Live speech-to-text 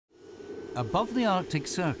Above the Arctic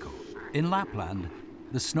Circle, in Lapland,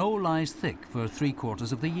 the snow lies thick for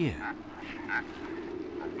 3/4 of the year.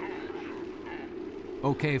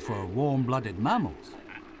 Okay for warm-blooded mammals,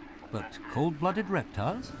 but cold-blooded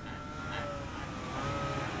reptiles?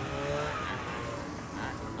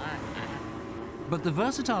 But the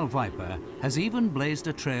versatile viper has even blazed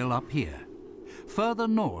a trail up here, further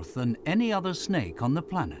north than any other snake on the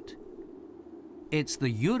planet. It's the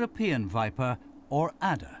European viper, or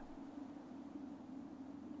adder.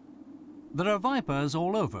 There are vipers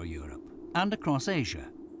all over Europe and across Asia.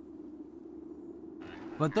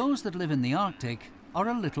 But those that live in the Arctic are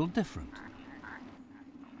a little different.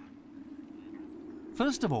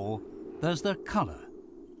 First of all, there's their colour.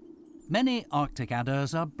 Many Arctic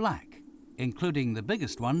adders are black, including the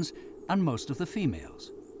biggest ones and most of the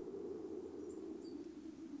females.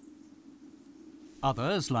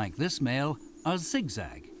 Others, like this male, are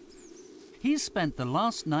zigzag. He's spent the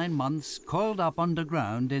last 9 months coiled up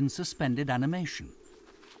underground in suspended animation.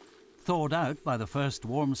 Thawed out by the first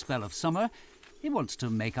warm spell of summer, he wants to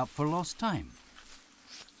make up for lost time.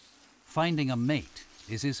 Finding a mate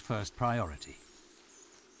is his first priority.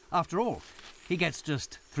 After all, he gets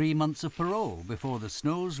just 3 months of parole before the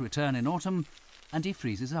snows return in autumn and he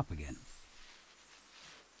freezes up again.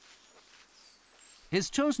 His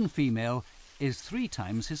chosen female is 3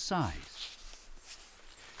 times his size.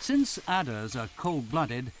 Since adders are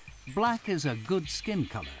cold-blooded, black is a good skin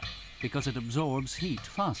colour because it absorbs heat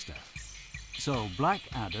faster. So black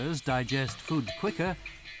adders digest food quicker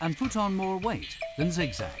and put on more weight than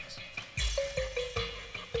zigzags.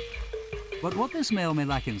 But what this male may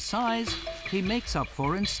lack in size, he makes up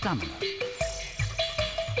for in stamina.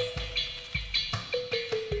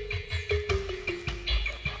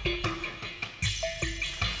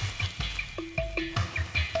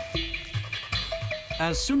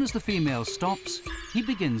 As soon as the female stops, he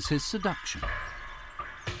begins his seduction,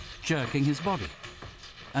 jerking his body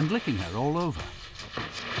and licking her all over.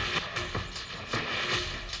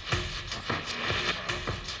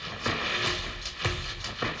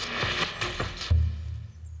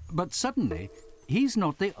 But suddenly, he's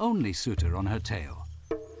not the only suitor on her tail.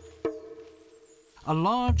 A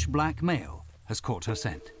large black male has caught her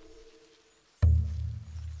scent.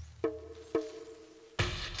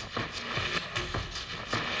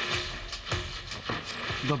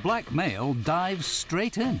 The black male dives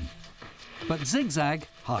straight in, but Zigzag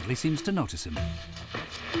hardly seems to notice him.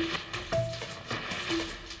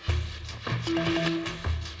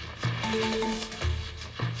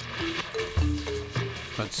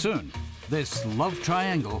 But soon, this love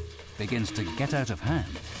triangle begins to get out of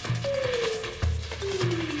hand.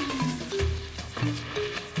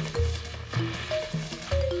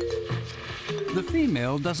 The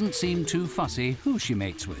female doesn't seem too fussy who she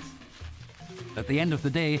mates with. At the end of the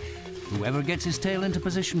day, whoever gets his tail into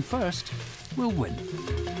position first will win.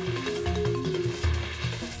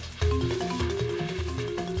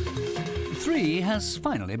 Three has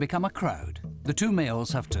finally become a crowd. The 2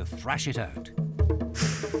 males have to thrash it out.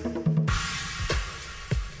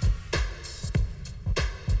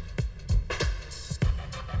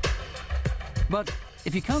 But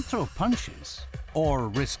if you can't throw punches or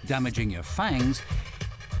risk damaging your fangs,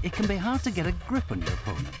 it can be hard to get a grip on your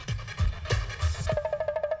opponent.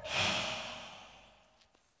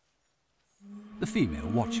 The female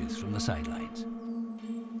watches from the sidelines.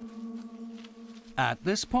 At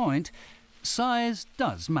this point, size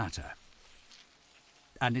does matter.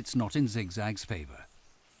 And it's not in Zigzag's favour.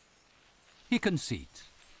 He concedes.